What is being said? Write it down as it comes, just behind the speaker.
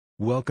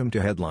Welcome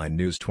to Headline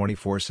News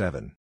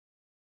 24/7.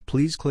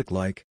 Please click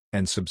like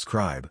and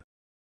subscribe.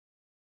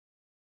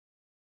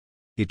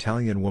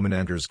 Italian woman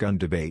enters gun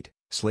debate,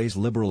 slays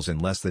liberals in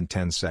less than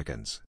 10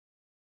 seconds.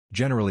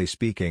 Generally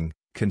speaking,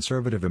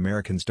 conservative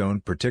Americans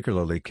don't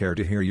particularly care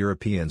to hear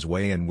Europeans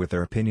weigh in with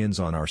their opinions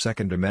on our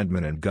Second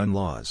Amendment and gun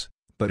laws,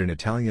 but an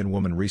Italian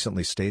woman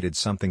recently stated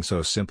something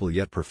so simple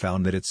yet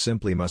profound that it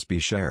simply must be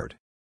shared.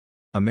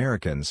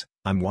 Americans,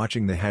 I'm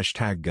watching the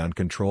 #gun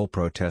control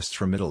protests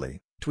from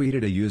Italy,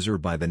 tweeted a user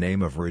by the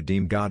name of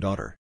Redeem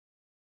Goddaughter.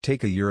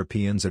 Take a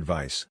European's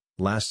advice,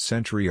 last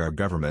century our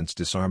governments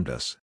disarmed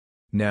us.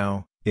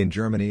 Now, in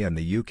Germany and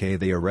the UK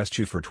they arrest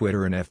you for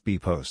Twitter and FB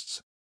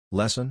posts.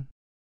 Lesson?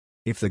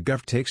 If the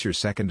gov takes your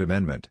Second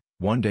Amendment,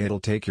 one day it'll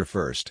take your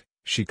first,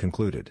 she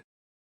concluded.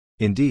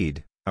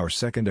 Indeed, our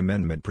Second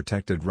Amendment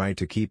protected right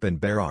to keep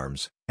and bear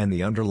arms, and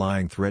the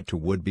underlying threat to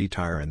would-be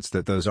tyrants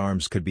that those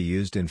arms could be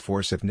used in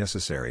force if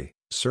necessary,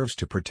 serves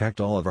to protect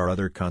all of our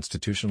other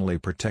constitutionally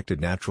protected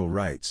natural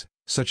rights,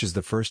 such as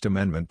the First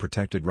Amendment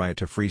protected right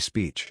to free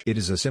speech. It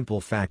is a simple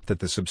fact that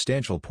the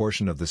substantial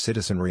portion of the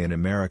citizenry in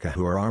America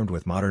who are armed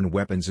with modern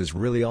weapons is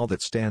really all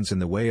that stands in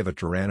the way of a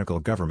tyrannical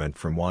government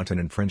from wanton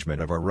infringement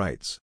of our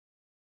rights.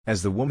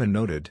 As the woman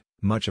noted,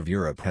 much of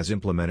Europe has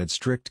implemented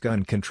strict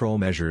gun control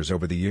measures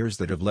over the years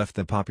that have left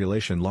the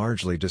population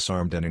largely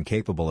disarmed and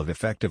incapable of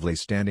effectively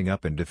standing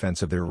up in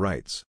defense of their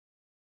rights.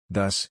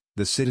 Thus,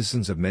 the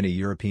citizens of many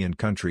European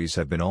countries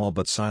have been all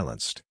but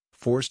silenced,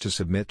 forced to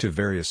submit to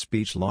various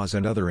speech laws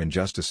and other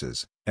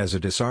injustices, as a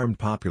disarmed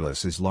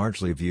populace is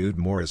largely viewed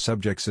more as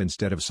subjects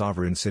instead of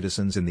sovereign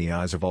citizens in the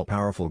eyes of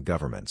all-powerful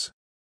governments.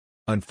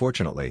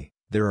 Unfortunately,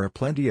 there are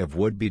plenty of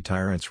would-be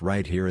tyrants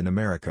right here in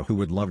America who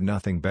would love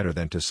nothing better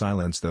than to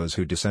silence those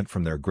who dissent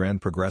from their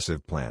grand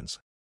progressive plans.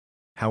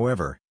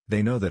 However,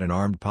 they know that an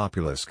armed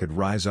populace could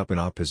rise up in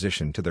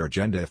opposition to their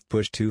agenda if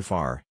pushed too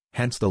far,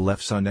 hence the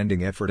left's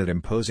unending effort at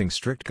imposing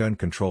strict gun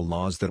control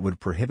laws that would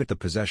prohibit the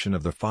possession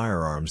of the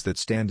firearms that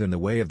stand in the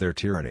way of their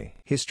tyranny.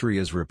 History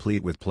is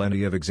replete with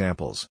plenty of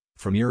examples,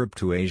 from Europe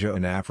to Asia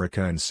and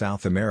Africa and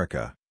South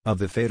America, of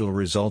the fatal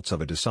results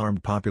of a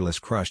disarmed populace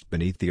crushed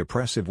beneath the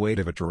oppressive weight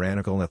of a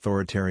tyrannical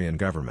authoritarian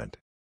government.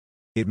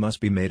 It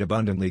must be made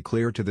abundantly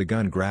clear to the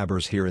gun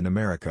grabbers here in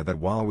America that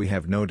while we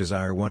have no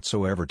desire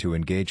whatsoever to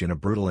engage in a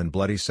brutal and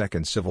bloody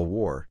second civil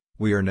war,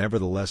 we are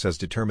nevertheless as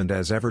determined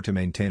as ever to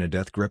maintain a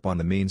death grip on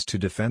the means to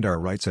defend our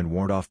rights and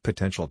ward off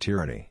potential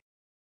tyranny.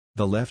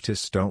 The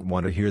leftists don't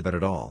want to hear that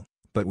at all,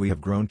 but we have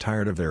grown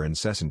tired of their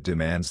incessant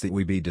demands that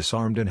we be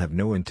disarmed and have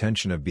no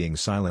intention of being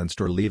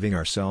silenced or leaving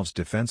ourselves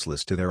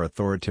defenseless to their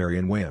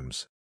authoritarian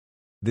whims.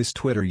 This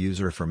Twitter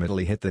user from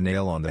Italy hit the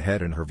nail on the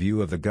head in her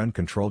view of the gun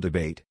control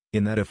debate,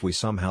 in that if we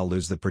somehow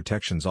lose the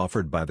protections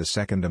offered by the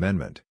Second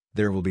Amendment,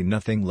 there will be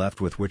nothing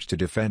left with which to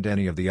defend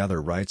any of the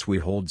other rights we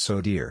hold so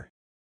dear.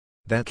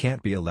 That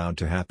can't be allowed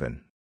to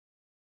happen.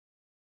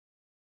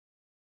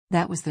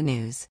 That was the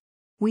news.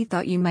 We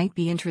thought you might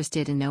be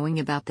interested in knowing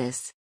about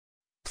this.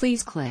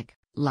 Please click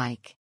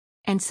like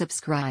and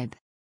subscribe.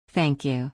 Thank you.